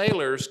good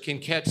sailors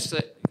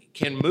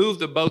can move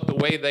the boat the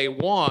way they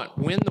want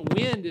when the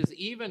wind is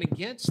even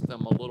against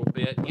them a little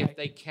bit. Right. If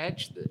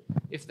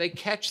they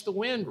catch the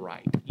wind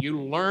right,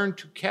 you learn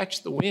to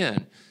catch the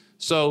wind.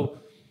 So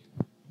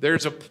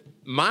there's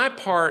my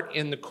part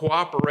in the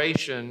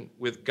cooperation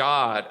with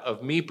God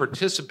of me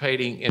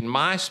participating in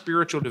my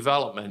spiritual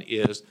development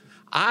is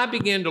I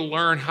begin to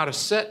learn how to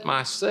set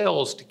my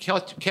sails to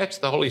catch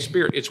the Holy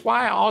Spirit. It's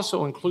why I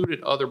also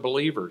included other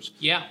believers.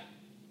 Yeah.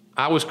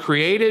 I was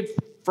created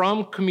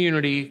from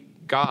community.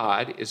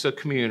 God is a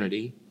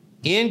community,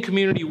 in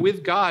community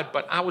with God,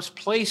 but I was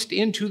placed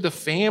into the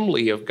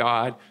family of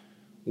God.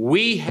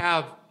 We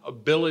have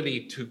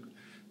ability to,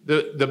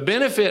 the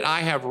benefit I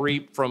have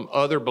reaped from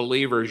other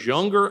believers,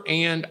 younger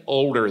and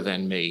older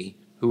than me,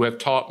 who have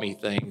taught me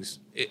things,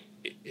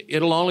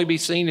 it'll only be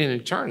seen in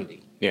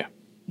eternity. Yeah.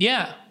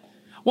 Yeah.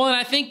 Well, and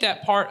I think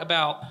that part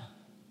about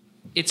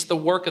it's the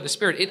work of the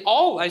Spirit. It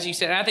all, as you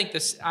said, I think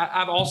this,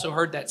 I've also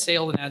heard that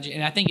sail analogy,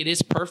 and I think it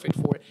is perfect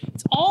for it.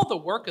 It's all the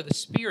work of the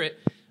Spirit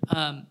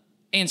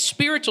and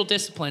spiritual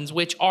disciplines,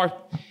 which are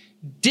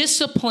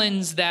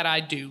disciplines that I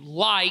do,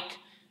 like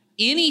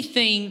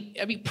anything.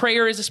 I mean,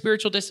 prayer is a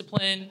spiritual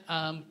discipline.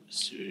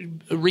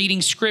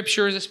 Reading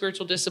Scripture is a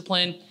spiritual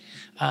discipline.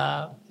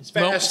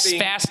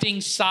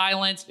 Fasting,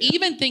 silence,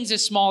 even things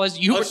as small as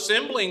you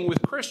assembling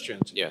with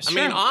Christians. Yes. I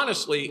mean,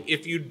 honestly,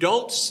 if you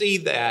don't see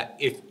that,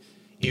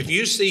 if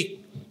you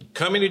see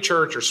coming to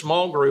church or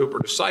small group or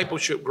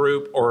discipleship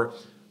group or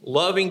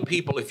loving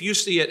people, if you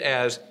see it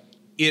as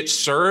it's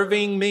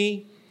serving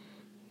me,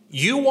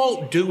 you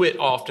won't do it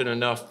often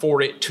enough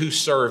for it to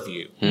serve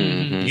you.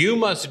 Mm-hmm. You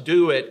must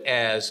do it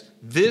as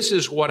this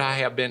is what I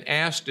have been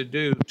asked to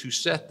do to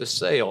set the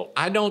sail.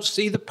 I don't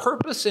see the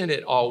purpose in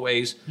it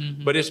always,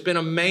 but it's been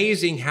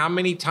amazing how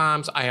many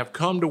times I have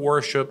come to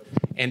worship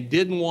and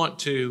didn't want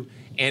to,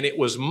 and it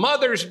was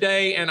Mother's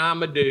Day and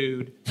I'm a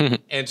dude,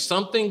 and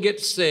something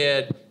gets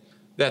said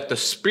that the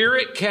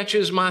Spirit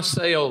catches my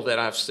sail that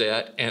I've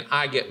set and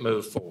I get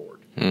moved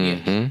forward.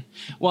 Mm-hmm.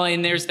 Well,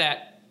 and there's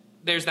that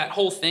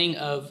whole thing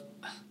of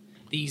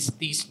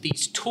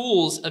these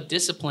tools of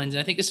disciplines,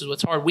 and I think this is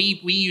what's hard. We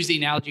used the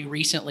analogy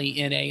recently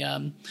in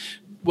a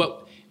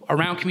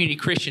around Community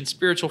Christian,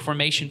 spiritual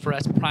formation for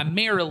us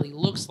primarily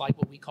looks like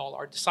what we call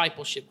our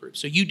discipleship group.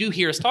 So you do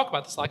hear us talk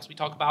about this, like we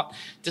talk about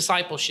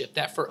discipleship.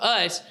 That for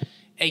us,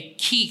 a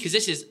key, because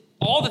this is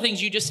all the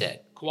things you just said,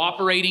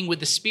 cooperating with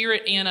the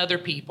Spirit and other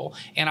people.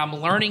 And I'm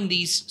learning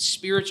these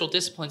spiritual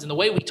disciplines. And the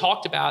way we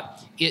talked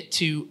about it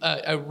to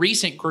a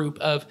recent group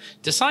of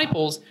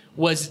disciples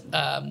was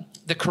the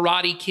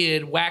Karate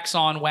Kid, wax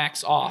on,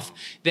 wax off.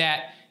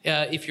 That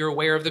If you're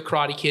aware of the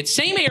Karate Kid,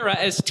 same era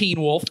as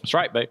Teen Wolf. That's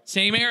right, babe.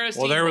 Same era as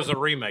Well, Teen there Wolf. was a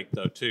remake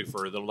though too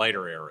for the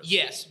later eras.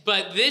 Yes,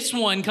 but this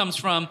one comes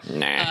from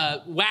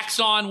wax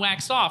on,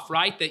 wax off,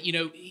 right? That,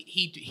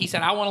 he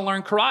said, I want to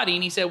learn karate.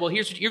 And he said, well,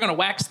 here's what you're going to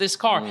wax this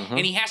car.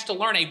 And he has to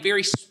learn a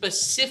very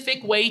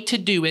specific way to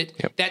do it.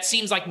 Yep. That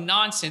seems like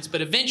nonsense,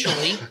 but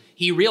eventually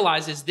he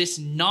realizes this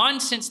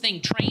nonsense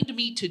thing trained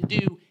me to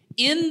do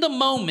in the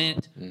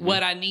moment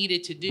what I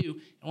needed to do.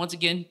 And once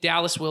again,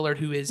 Dallas Willard,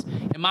 who is,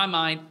 in my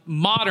mind,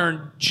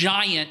 modern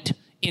giant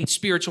in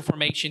spiritual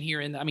formation here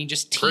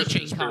just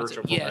Christian teaching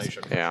spiritual concepts. Yes,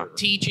 formation. for Yeah. sure.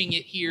 teaching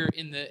it here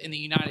in the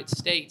United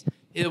States.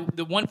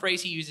 The one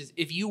phrase he uses,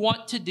 if you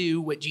want to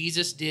do what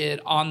Jesus did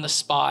on the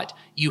spot,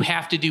 you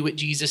have to do what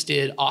Jesus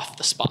did off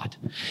the spot.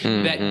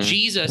 That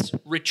Jesus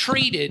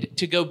retreated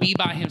to go be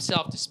by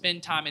himself, to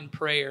spend time in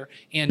prayer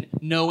and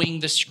knowing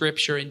the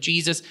scripture. And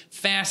Jesus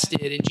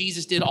fasted, and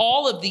Jesus did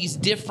all of these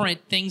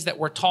different things that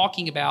we're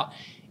talking about.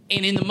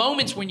 And in the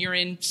moments when you're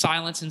in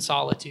silence and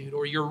solitude,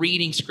 or you're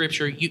reading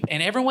scripture,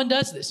 and everyone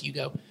does this, you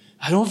go,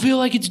 I don't feel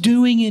like it's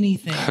doing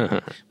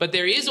anything. But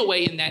there is a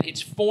way in that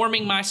it's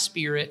forming my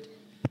spirit,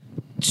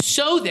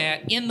 so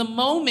that in the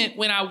moment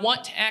when I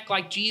want to act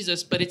like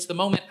Jesus, but it's the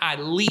moment I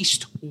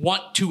least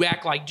want to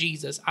act like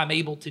Jesus, I'm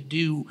able to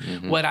do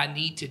what I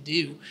need to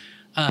do.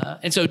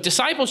 And so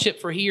discipleship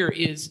for here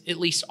is at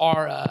least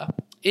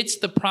it's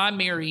the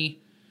primary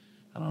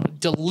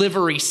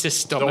delivery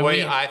system. The And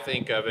way I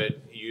think of it,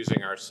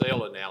 using our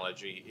sail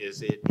analogy,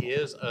 is it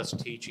is us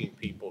teaching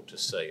people to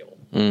sail.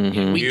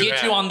 we You get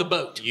have- you on the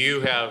boat.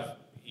 You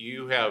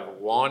have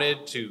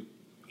wanted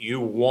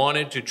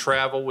to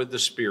travel with the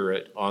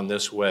Spirit on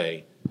this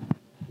way.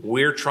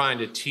 We're trying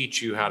to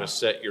teach you how to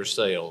set your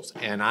sails.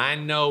 And I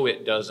know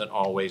it doesn't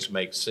always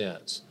make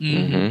sense.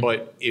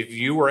 But if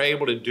you were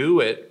able to do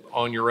it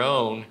on your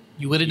own,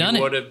 You would have done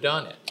you it. would have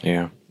done it.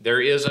 Yeah.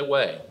 There is a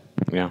way.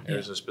 Yeah.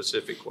 There's a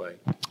specific way.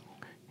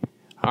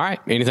 All right.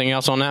 Anything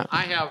else on that?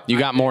 I have. You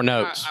got more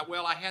notes.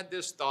 I had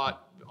this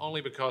thought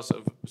only because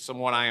of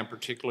someone I am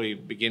particularly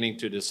beginning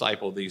to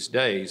disciple these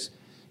days.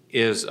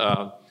 Is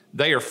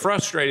they are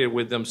frustrated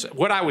with them.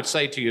 What I would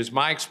say to you is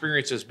my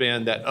experience has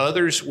been that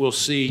others will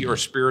see your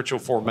spiritual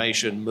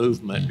formation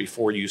movement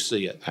before you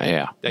see it.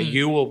 Yeah. That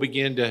you will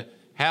begin to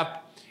have,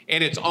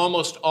 and it's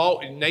almost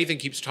all. Nathan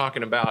keeps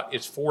talking about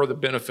it's for the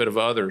benefit of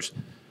others.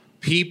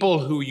 People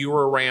who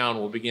you're around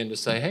will begin to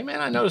say, hey, man,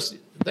 I noticed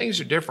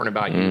things are different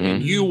about you.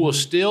 And you will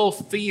still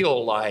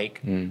feel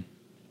like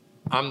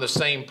I'm the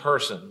same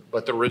person.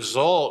 But the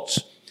results,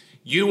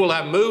 you will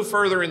have moved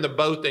further in the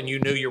boat than you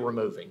knew you were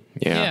moving.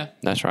 Yeah.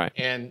 That's right.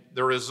 And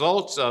the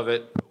results of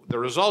it, the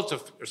results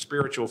of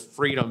spiritual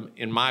freedom,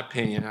 in my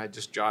opinion, I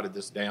just jotted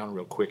this down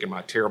real quick in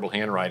my terrible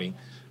handwriting,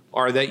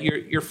 are that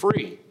you're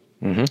free.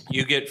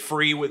 You get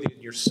free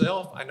within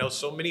yourself. I know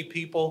so many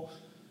people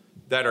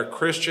that are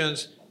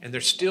Christians, and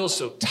they're still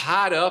so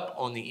tied up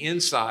on the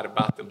inside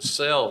about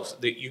themselves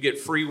that you get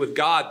free with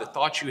God. The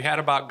thoughts you had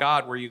about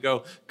God, where you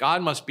go,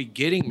 God must be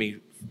getting me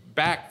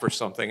back for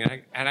something.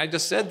 And I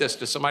just said this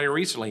to somebody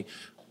recently.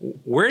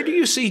 Where do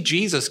you see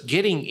Jesus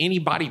getting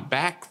anybody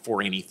back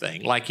for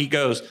anything? Like he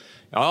goes,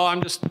 oh, I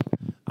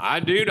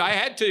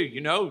had to,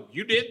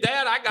 you did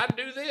that. I got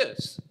to do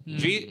this.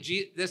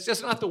 That's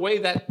just not the way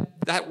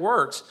that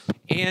works.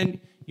 And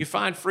you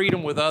find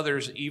freedom with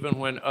others, even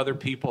when other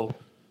people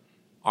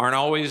aren't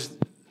always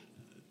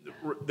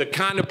the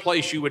kind of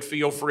place you would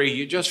feel free.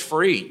 You're just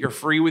free. You're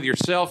free with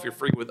yourself. You're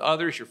free with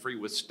others. You're free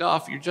with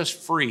stuff. You're just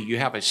free. You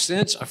have a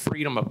sense of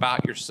freedom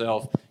about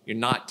yourself. You're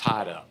not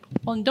tied up.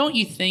 Well, and don't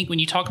you think when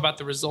you talk about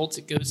the results,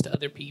 it goes to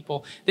other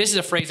people? This is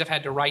a phrase I've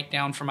had to write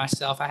down for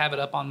myself. I have it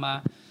up on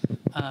my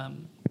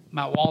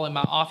wall in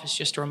my office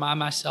just to remind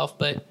myself.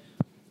 But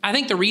I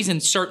think the reason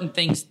certain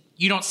things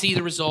you don't see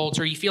the results,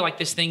 or you feel like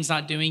this thing's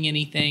not doing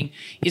anything,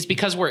 is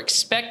because we're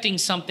expecting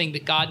something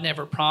that God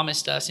never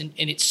promised us, and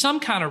it's some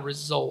kind of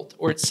result,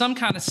 or it's some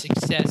kind of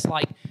success.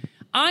 Like,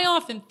 I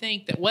often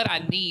think that what I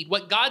need,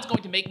 what God's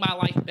going to make my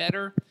life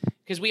better,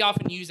 because we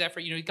often use that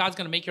for, God's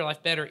going to make your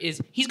life better,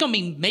 is he's going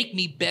to make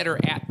me better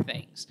at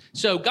things.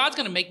 So God's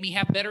going to make me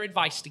have better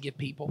advice to give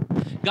people.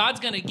 God's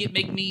going to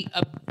make me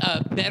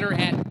better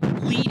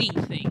at leading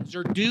things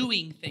or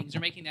doing things or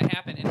making that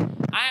happen.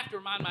 And I have to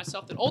remind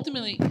myself that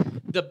ultimately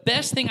the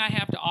best thing I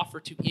have to offer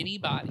to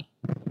anybody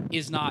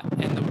is not,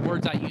 and the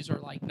words I use are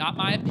like, not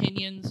my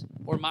opinions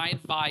or my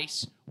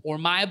advice or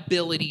my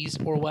abilities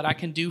or what I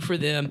can do for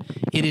them.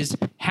 It is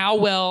how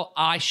well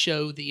I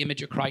show the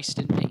image of Christ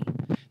in me.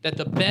 That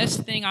the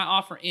best thing I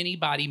offer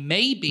anybody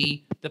may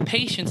be the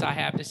patience I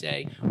have to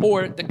say,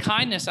 or the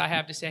kindness I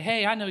have to say,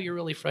 hey, I know you're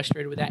really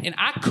frustrated with that, and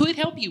I could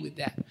help you with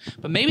that.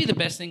 But maybe the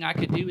best thing I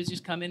could do is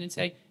just come in and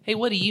say, hey,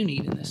 what do you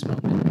need in this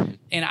moment?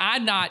 And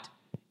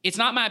it's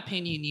not my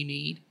opinion you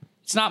need.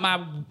 It's not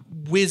my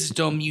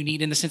wisdom you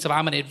need in the sense of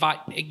I'm going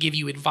to give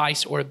you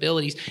advice or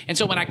abilities. And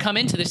so when I come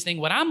into this thing,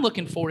 what I'm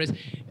looking for is,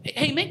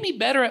 hey, make me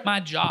better at my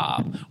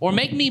job, or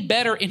make me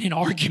better in an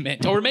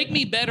argument, or make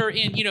me better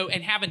in,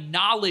 and having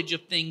knowledge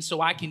of things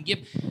so I can give.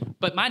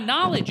 But my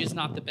knowledge is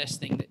not the best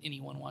thing that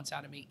anyone wants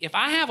out of me. If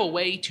I have a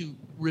way to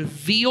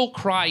reveal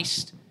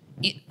Christ,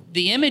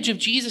 the image of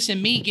Jesus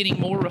in me getting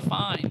more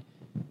refined,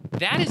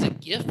 that is a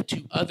gift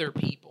to other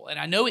people. And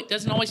I know it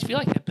doesn't always feel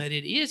like that, but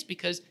it is,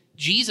 because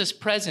Jesus'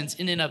 presence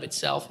in and of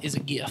itself is a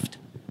gift.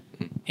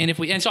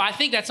 And so I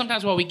think that's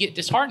sometimes why we get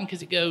disheartened,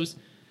 because it goes,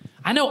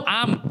 I know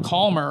I'm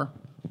calmer,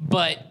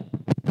 but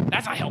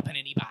that's not helping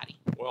anybody.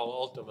 Well,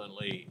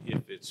 ultimately,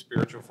 if it's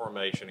spiritual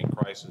formation and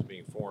Christ is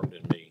being formed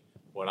in me,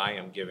 what I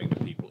am giving to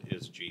people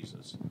is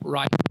Jesus.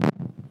 Right.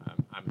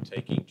 I'm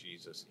taking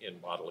Jesus in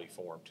bodily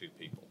form to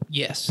people.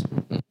 Yes.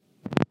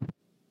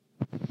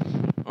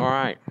 All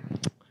right.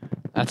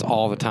 That's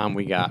all the time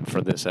we got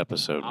for this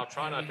episode. I'll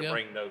try not There you to go.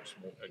 bring notes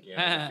again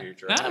in the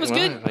future. That was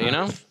Well, good. You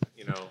know?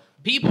 You know,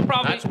 People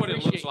probably that's what it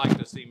looks appreciate- like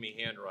to see me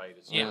handwrite.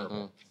 It's Yeah.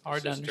 terrible. Hard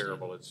It's to just understand.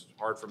 terrible. It's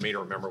hard for me to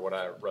remember what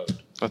I wrote.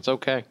 That's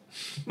okay.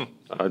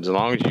 As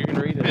long as you can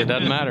read it, it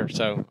doesn't matter.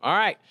 So, all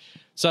right.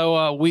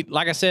 So we,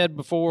 like I said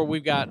before,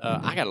 we've got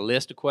I got a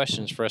list of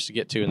questions for us to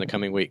get to in the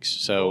coming weeks.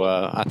 So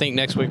I think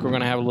next week we're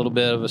going to have a little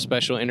bit of a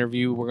special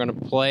interview we're going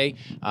to play,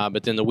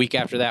 but then the week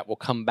after that we'll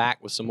come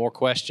back with some more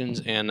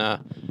questions and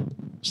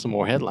some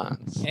more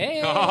headlines.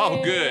 Hey.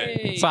 Oh,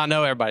 good. So I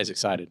know everybody's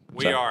excited.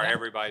 We So, are.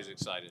 Everybody's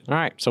excited. All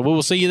right. So we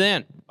will see you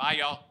then. Bye,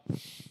 y'all.